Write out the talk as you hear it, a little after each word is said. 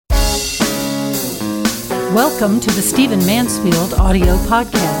Welcome to the Stephen Mansfield audio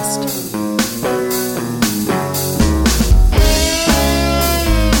podcast.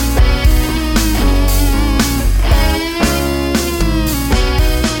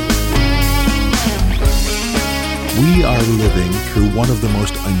 We are living through one of the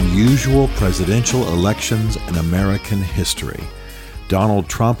most unusual presidential elections in American history. Donald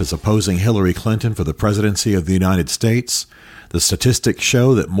Trump is opposing Hillary Clinton for the presidency of the United States. The statistics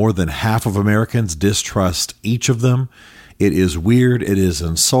show that more than half of Americans distrust each of them. It is weird, it is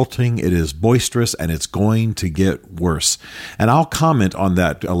insulting, it is boisterous, and it's going to get worse. And I'll comment on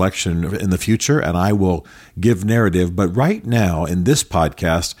that election in the future, and I will give narrative. But right now, in this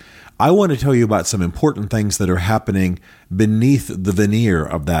podcast, I want to tell you about some important things that are happening beneath the veneer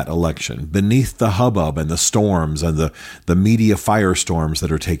of that election, beneath the hubbub and the storms and the media firestorms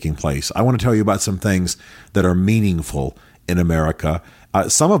that are taking place. I want to tell you about some things that are meaningful in America,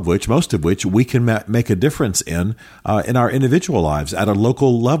 some of which, most of which, we can make a difference in our individual lives, at a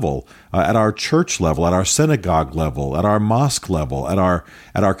local level, at our church level, at our synagogue level, at our mosque level, at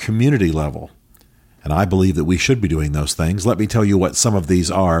our community level. And I believe that we should be doing those things. Let me tell you what some of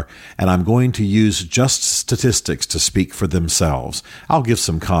these are, and I'm going to use just statistics to speak for themselves. I'll give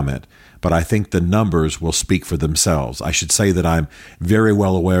some comment, but I think the numbers will speak for themselves. I should say that I'm very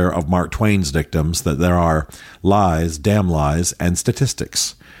well aware of Mark Twain's dictums, that there are lies, damn lies, and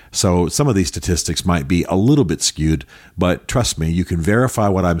statistics. So some of these statistics might be a little bit skewed, but trust me, you can verify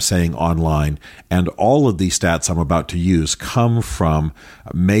what I'm saying online, and all of these stats I'm about to use come from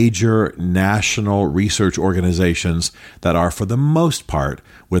major national research organizations that are, for the most part,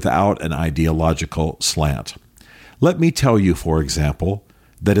 without an ideological slant. Let me tell you, for example,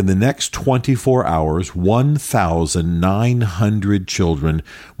 that in the next 24 hours, 1,900 children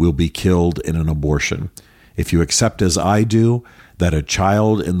will be killed in an abortion. If you accept, as I do, that a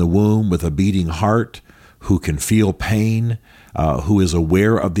child in the womb with a beating heart, who can feel pain, who is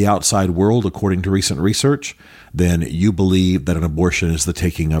aware of the outside world, according to recent research, then you believe that an abortion is the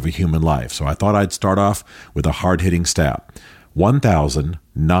taking of a human life. So I thought I'd start off with a hard-hitting stat.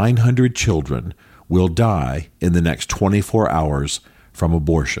 1,900 children will die in the next 24 hours from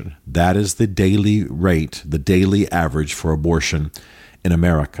abortion. That is the daily rate, the daily average for abortion in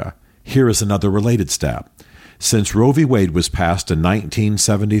America. Here is another related stat. Since Roe v. Wade was passed in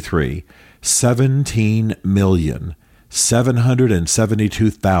 1973,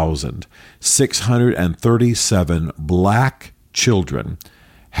 17,772,637 black children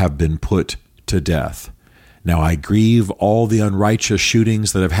have been put to death. Now, I grieve all the unrighteous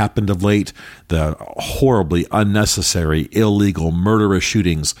shootings that have happened of late, the horribly unnecessary, illegal, murderous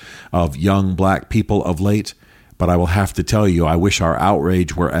shootings of young black people of late, but I will have to tell you, I wish our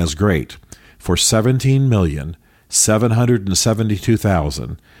outrage were as great. For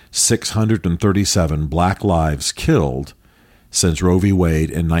 17,772,637 black lives killed since Roe v.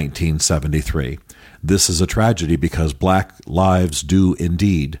 Wade in 1973. This is a tragedy because black lives do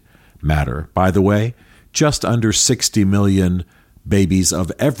indeed matter. By the way, just under 60 million babies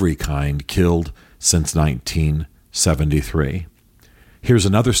of every kind killed since 1973. Here's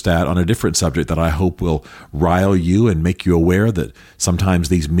another stat on a different subject that I hope will rile you and make you aware that sometimes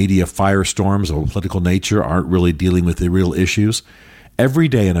these media firestorms of a political nature aren't really dealing with the real issues. Every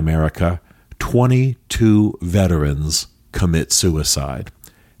day in America, 22 veterans commit suicide.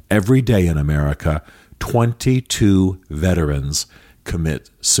 Every day in America, 22 veterans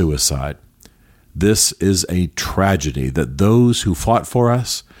commit suicide. This is a tragedy that those who fought for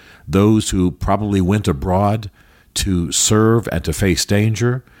us, those who probably went abroad to serve and to face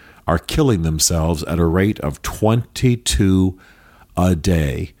danger, are killing themselves at a rate of 22 a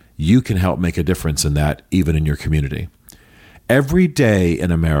day. You can help make a difference in that, even in your community. Every day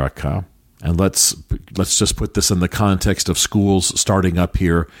in America, and let's just put this in the context of schools starting up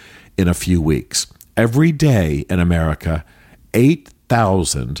here in a few weeks. Every day in America,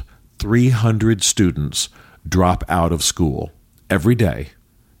 8,300 students drop out of school. Every day,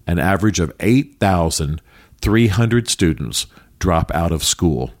 an average of 8,300 students drop out of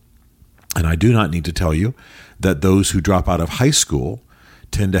school. And I do not need to tell you that those who drop out of high school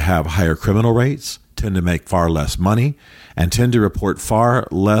tend to have higher criminal rates, tend to make far less money, and tend to report far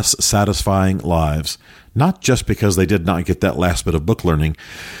less satisfying lives, not just because they did not get that last bit of book learning,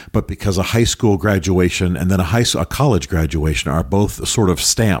 but because a high school graduation and then a college graduation are both sort of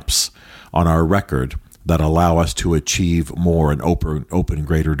stamps on our record that allow us to achieve more and open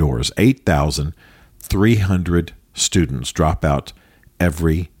greater doors. 8,300 students drop out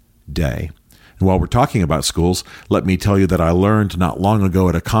every day. And while we're talking about schools, let me tell you that I learned not long ago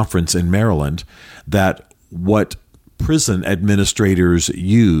at a conference in Maryland that what prison administrators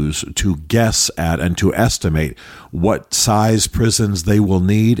use to guess at and to estimate what size prisons they will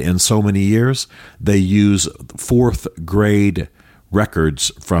need in so many years, they use fourth grade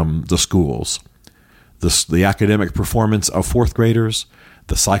records from the schools. The academic performance of fourth graders,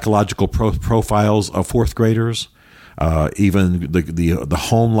 the psychological profiles of fourth graders, even the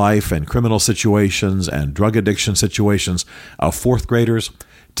home life and criminal situations and drug addiction situations of fourth graders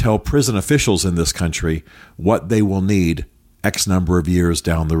tell prison officials in this country what they will need X number of years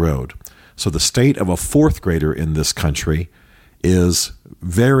down the road. So the state of a fourth grader in this country is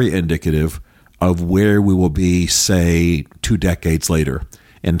very indicative of where we will be, say, 2 decades later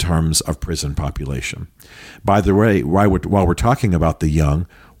in terms of prison population. By the way, while we're talking about the young,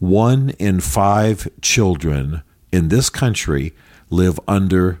 1 in 5 children in this country live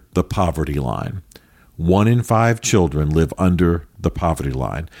under the poverty line. 1 in 5 children live under the poverty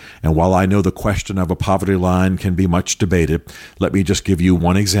line. And while I know the question of a poverty line can be much debated, let me just give you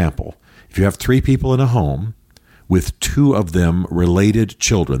one example. If you have 3 people in a home with 2 of them related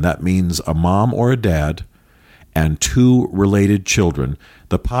children, that means a mom or a dad and 2 related children,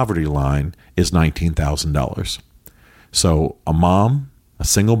 the poverty line is $19,000. So a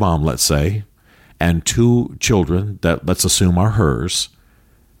single mom, let's say, and 2 children that let's assume are hers,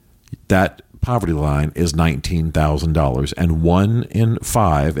 that poverty line is $19,000, and 1 in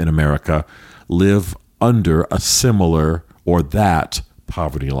 5 in America live under a similar or that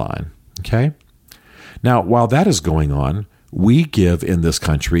poverty line. Okay? Now, while that is going on, we give in this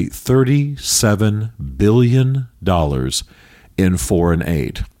country $37 billion in foreign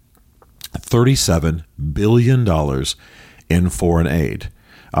aid. $37 billion in foreign aid.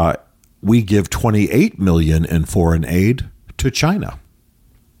 We give $28 million in foreign aid to China,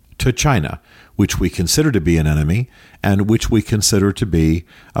 which we consider to be an enemy and which we consider to be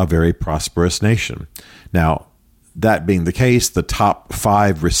a very prosperous nation. Now, that being the case, the top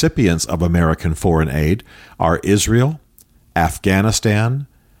 5 recipients of American foreign aid are Israel, Afghanistan,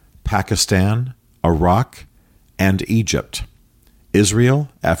 Pakistan, Iraq, and Egypt. Israel,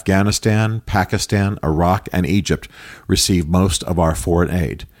 Afghanistan, Pakistan, Iraq, and Egypt receive most of our foreign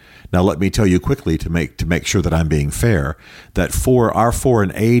aid. Now, let me tell you quickly to make sure that I'm being fair, that for our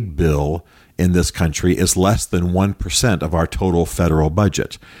foreign aid bill in this country is less than 1% of our total federal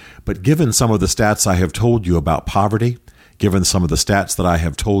budget. But given some of the stats I have told you about poverty, given some of the stats that I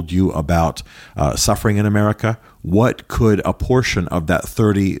have told you about suffering in America, what could a portion of that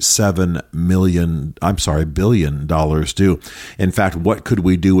 $37 billion do? In fact, what could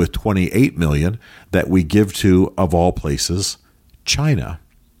we do with $28 million that we give to, of all places, China?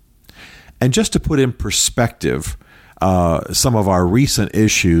 And just to put in perspective some of our recent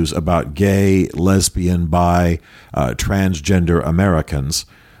issues about gay, lesbian, bi, transgender Americans,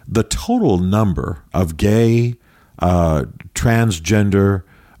 the total number of gay, transgender,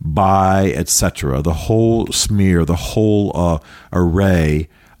 bi, etc., the whole smear, the whole array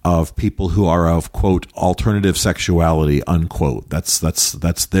of people who are of, quote, alternative sexuality, unquote, that's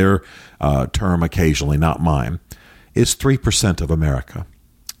their term occasionally, not mine, is 3% of America.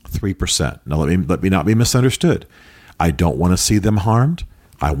 3%. Now, let me not be misunderstood. I don't want to see them harmed.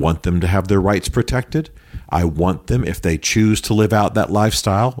 I want them to have their rights protected. I want them, if they choose to live out that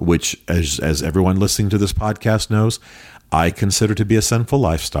lifestyle, which, as everyone listening to this podcast knows, I consider to be a sinful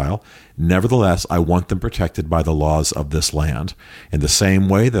lifestyle. Nevertheless, I want them protected by the laws of this land. In the same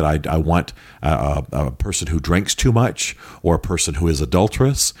way that I want a person who drinks too much, or a person who is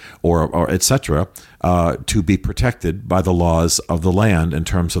adulterous, or etc., to be protected by the laws of the land in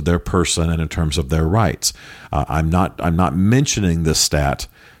terms of their person and in terms of their rights. I'm not mentioning this stat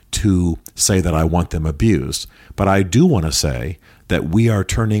to say that I want them abused, but I do want to say that we are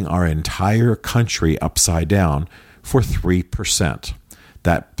turning our entire country upside down for 3%.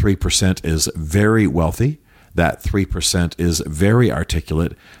 That 3% is very wealthy. That 3% is very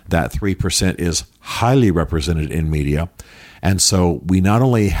articulate. That 3% is highly represented in media. And so we not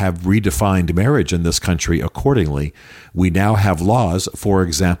only have redefined marriage in this country accordingly, we now have laws, for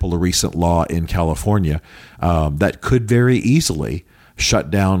example, a recent law in California that could very easily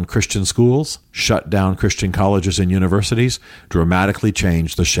shut down Christian schools, shut down Christian colleges and universities, dramatically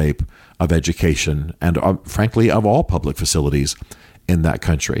change the shape of education and, frankly, of all public facilities in that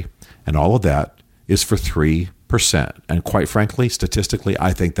country. And all of that is for 3%. And quite frankly, statistically,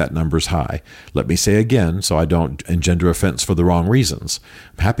 I think that number's high. Let me say again, so I don't engender offense for the wrong reasons.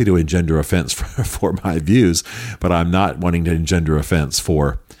 I'm happy to engender offense for my views, but I'm not wanting to engender offense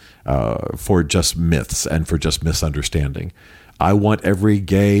for for just myths and for just misunderstanding. I want every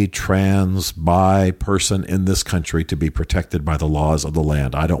gay, trans, bi person in this country to be protected by the laws of the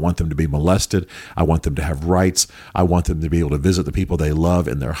land. I don't want them to be molested. I want them to have rights. I want them to be able to visit the people they love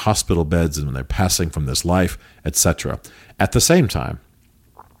in their hospital beds and when they're passing from this life, etc. At the same time,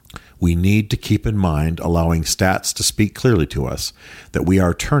 we need to keep in mind, allowing stats to speak clearly to us, that we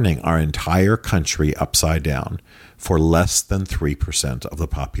are turning our entire country upside down for less than 3% of the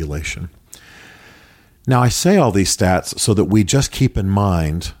population. Now, I say all these stats so that we just keep in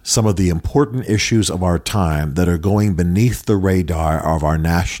mind some of the important issues of our time that are going beneath the radar of our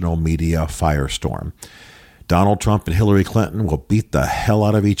national media firestorm. Donald Trump and Hillary Clinton will beat the hell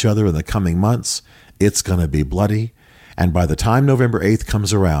out of each other in the coming months. It's going to be bloody. And by the time November 8th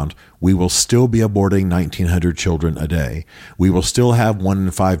comes around, we will still be aborting 1,900 children a day. We will still have 1 in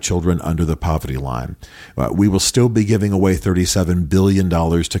 5 children under the poverty line. We will still be giving away $37 billion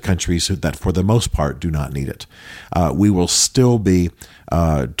to countries that, for the most part, do not need it. We will still be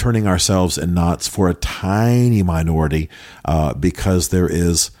turning ourselves in knots for a tiny minority because there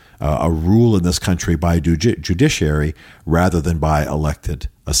is a rule in this country by judiciary rather than by elected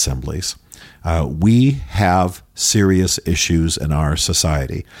assemblies. We have serious issues in our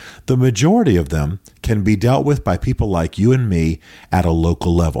society. The majority of them can be dealt with by people like you and me at a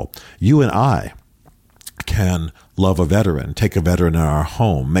local level. You and I can love a veteran, take a veteran in our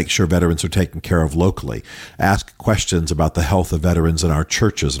home, make sure veterans are taken care of locally, ask questions about the health of veterans in our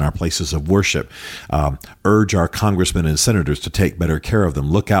churches and our places of worship, urge our congressmen and senators to take better care of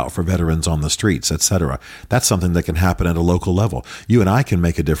them, look out for veterans on the streets, etc. That's something that can happen at a local level. You and I can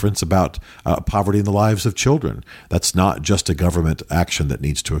make a difference about poverty in the lives of children. That's not just a government action that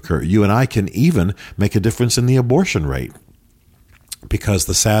needs to occur. You and I can even make a difference in the abortion rate. Because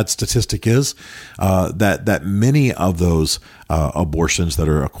the sad statistic is that many of those abortions that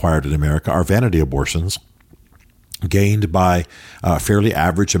are acquired in America are vanity abortions gained by fairly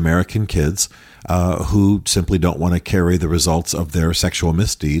average American kids who simply don't want to carry the results of their sexual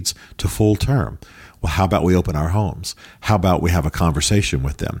misdeeds to full term. Well, how about we open our homes? How about we have a conversation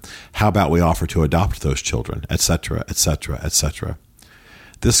with them? How about we offer to adopt those children, et cetera, et cetera, et cetera?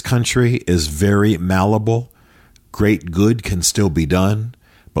 This country is very malleable. Great good can still be done,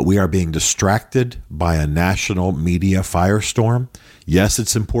 but we are being distracted by a national media firestorm. Yes,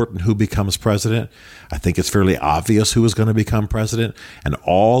 it's important who becomes president. I think it's fairly obvious who is going to become president, and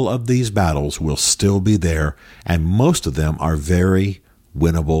all of these battles will still be there, and most of them are very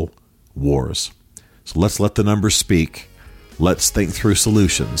winnable wars. So let's let the numbers speak. Let's think through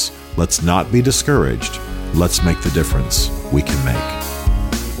solutions. Let's not be discouraged. Let's make the difference we can make.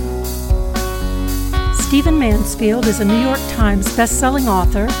 Stephen Mansfield is a New York Times best-selling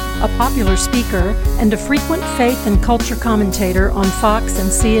author, a popular speaker, and a frequent faith and culture commentator on Fox and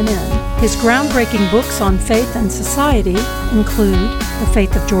CNN. His groundbreaking books on faith and society include The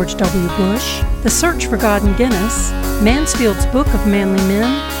Faith of George W. Bush, The Search for God in Guinness, Mansfield's Book of Manly Men,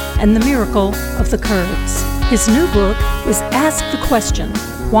 and The Miracle of the Kurds. His new book is Ask the Question: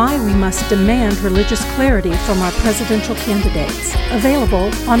 Why We Must Demand Religious Clarity from Our Presidential Candidates, available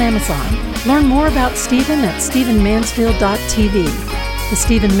on Amazon. Learn more about Stephen at stephenmansfield.tv. The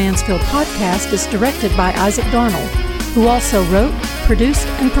Stephen Mansfield podcast is directed by Isaac Darnold, who also wrote, produced,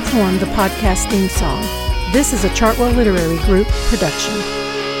 and performed the podcast theme song. This is a Chartwell Literary Group production.